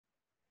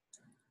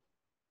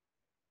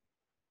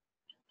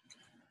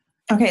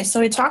Okay, so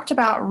we talked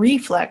about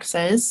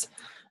reflexes,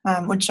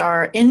 which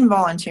are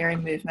involuntary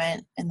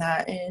movement, and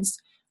that is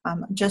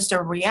just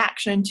a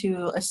reaction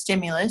to a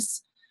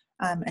stimulus.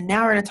 And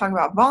now we're going to talk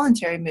about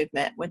voluntary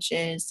movement, which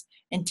is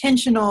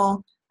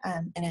intentional,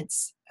 and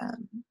it's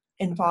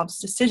involves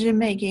decision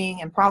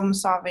making and problem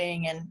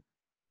solving, and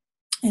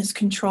is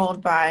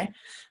controlled by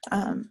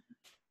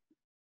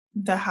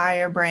the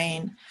higher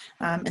brain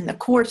and the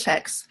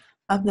cortex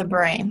of the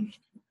brain.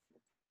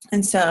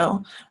 And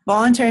so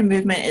voluntary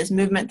movement is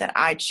movement that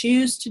I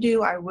choose to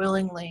do, I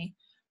willingly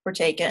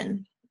partake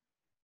in.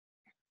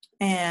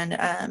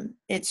 And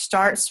it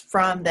starts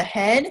from the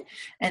head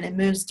and it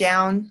moves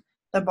down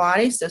the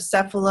body. So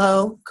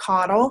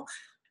cephalo-caudal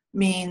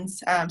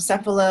means,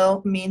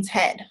 cephalo means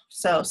head.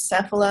 So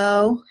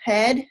cephalo,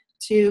 head,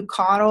 to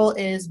caudal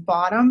is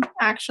bottom,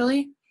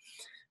 actually.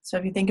 So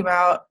if you think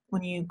about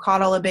when you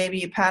coddle a baby,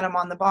 you pat them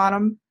on the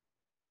bottom.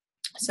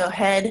 So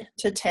head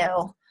to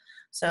tail.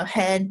 So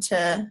head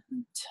to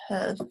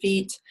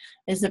feet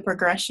is the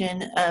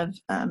progression of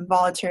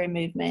voluntary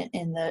movement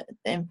in the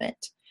infant.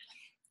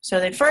 So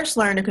they first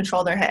learn to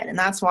control their head, and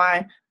that's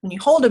why when you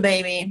hold a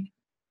baby,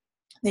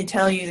 they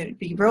tell you to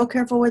be real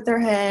careful with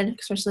their head,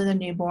 especially the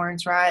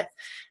newborns, right?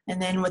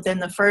 And then within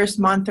the first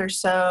month or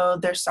so,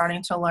 they're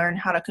starting to learn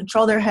how to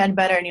control their head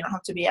better, and you don't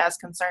have to be as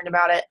concerned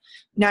about it.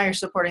 Now you're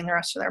supporting the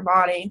rest of their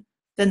body.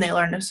 Then they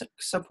learn to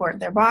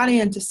support their body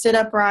and to sit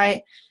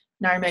upright.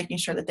 Now you're making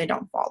sure that they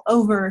don't fall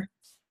over.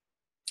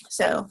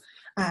 So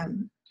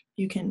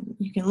you can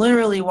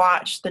literally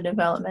watch the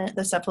development,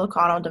 the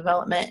cephalocaudal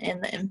development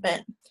in the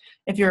infant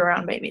if you're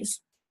around babies.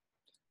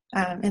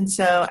 And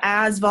so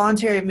as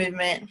voluntary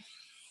movement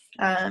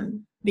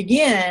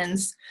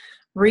begins,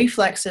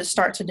 reflexes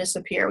start to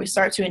disappear. We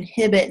start to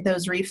inhibit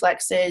those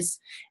reflexes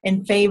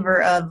in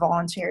favor of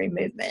voluntary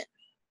movement.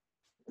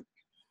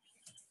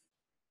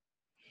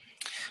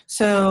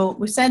 So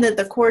we said that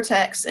the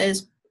cortex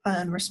is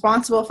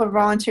responsible for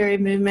voluntary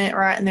movement,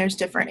 right? And there's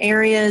different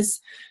areas.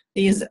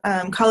 These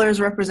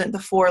colors represent the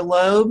 4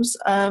 lobes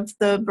of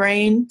the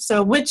brain.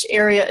 So which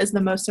area is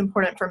the most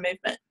important for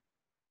movement?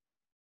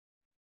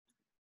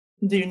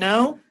 Do you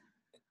know?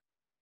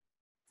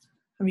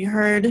 Have you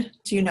heard?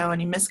 Do you know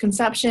any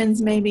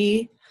misconceptions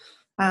maybe?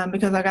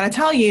 Because I got to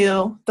tell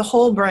you, the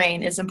whole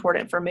brain is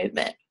important for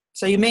movement.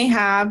 So you may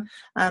have,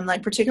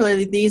 like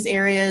particularly these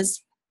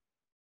areas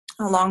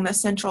along the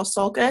central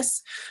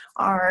sulcus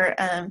are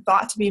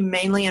thought to be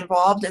mainly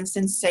involved in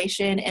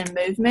sensation and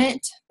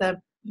movement,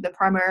 the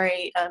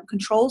primary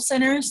control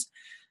centers.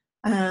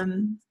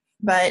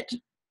 But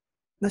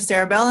the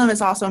cerebellum is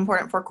also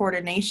important for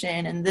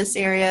coordination, and this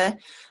area,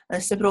 the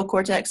occipital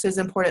cortex, is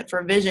important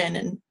for vision,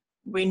 and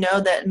we know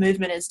that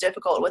movement is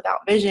difficult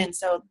without vision,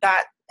 so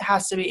that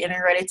has to be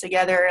integrated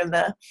together. And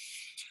the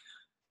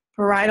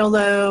parietal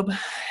lobe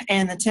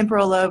and the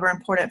temporal lobe are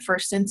important for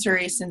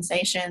sensory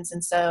sensations,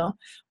 and so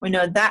we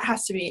know that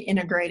has to be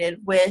integrated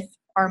with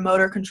our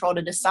motor control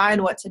to decide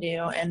what to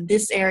do. And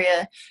this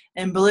area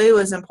in blue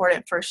is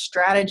important for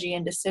strategy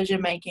and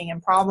decision making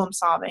and problem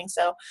solving.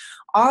 So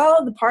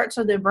all the parts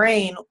of the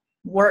brain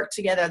work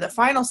together. The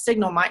final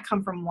signal might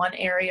come from one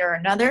area or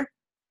another,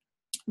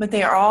 but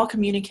they are all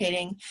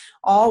communicating,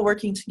 all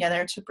working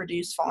together to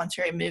produce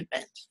voluntary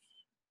movement.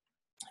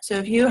 So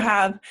if you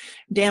have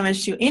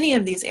damage to any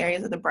of these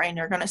areas of the brain,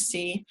 you're going to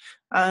see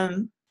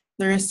some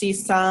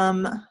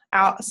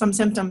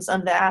symptoms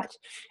of that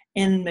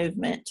in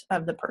movement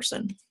of the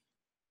person.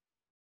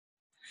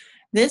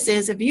 This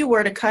is if you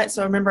were to cut,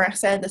 so remember I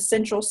said the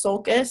central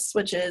sulcus,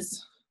 which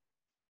is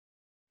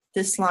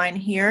this line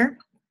here,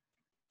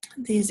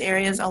 these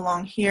areas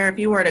along here. If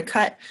you were to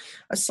cut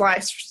a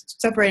slice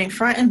separating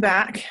front and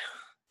back,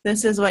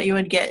 this is what you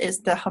would get,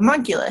 is the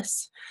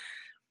homunculus.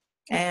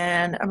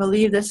 And I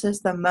believe this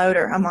is the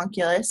motor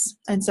homunculus.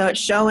 And so it's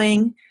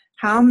showing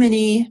how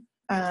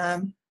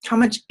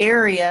much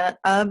area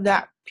of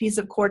that piece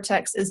of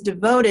cortex is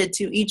devoted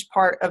to each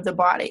part of the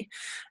body.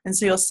 And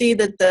so you'll see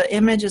that the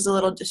image is a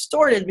little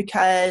distorted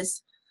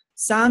because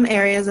some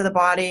areas of the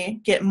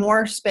body get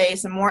more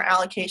space and more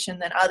allocation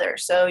than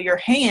others. So your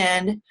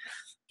hand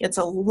gets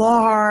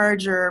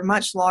a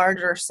much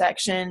larger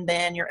section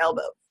than your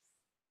elbow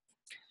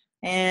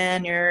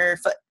and your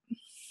foot,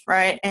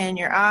 right? And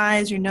your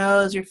eyes, your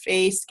nose, your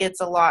face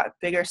gets a lot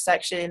bigger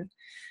section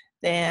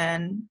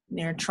than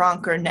your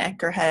trunk or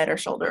neck or head or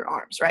shoulder or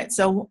arms, right?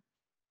 So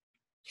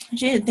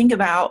you need to think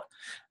about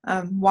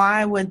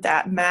why would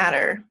that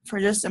matter for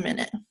just a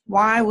minute?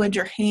 Why would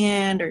your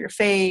hand or your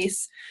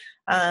face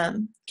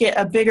get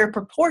a bigger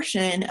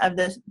proportion of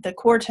the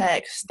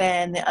cortex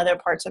than the other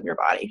parts of your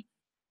body?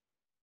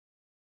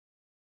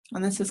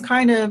 And this is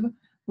kind of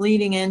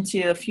leading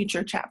into a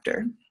future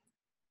chapter.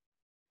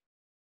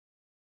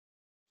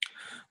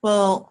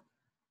 Well,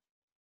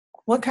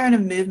 what kind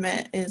of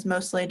movement is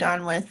mostly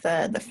done with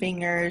the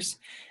fingers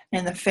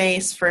and the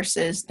face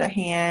versus the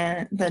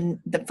hand,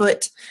 the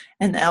foot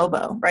and the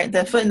elbow, right?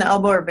 The foot and the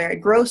elbow are very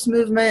gross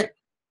movement.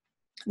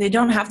 They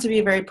don't have to be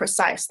very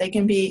precise. They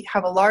can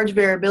have a large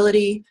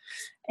variability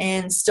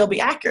and still be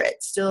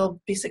accurate,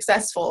 still be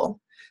successful.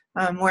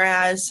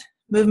 Whereas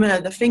movement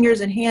of the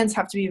fingers and hands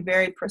have to be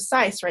very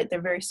precise, right?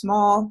 They're very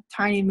small,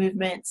 tiny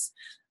movements.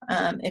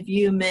 If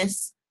you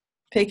miss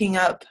picking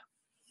up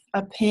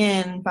a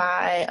pin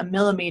by a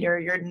millimeter,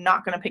 you're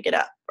not going to pick it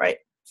up, right?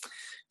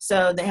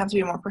 So they have to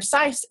be more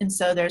precise, and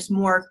so there's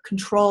more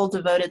control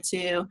devoted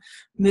to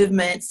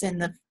movements in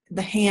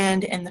the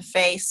hand and the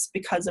face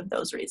because of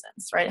those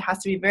reasons, right? It has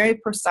to be very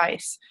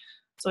precise.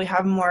 So we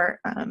have more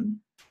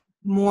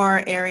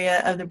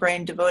area of the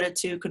brain devoted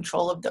to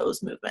control of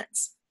those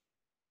movements.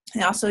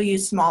 They also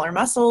use smaller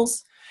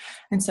muscles,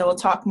 and so we'll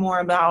talk more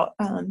about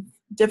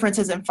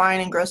differences in fine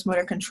and gross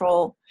motor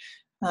control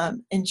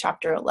in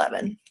chapter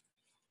 11.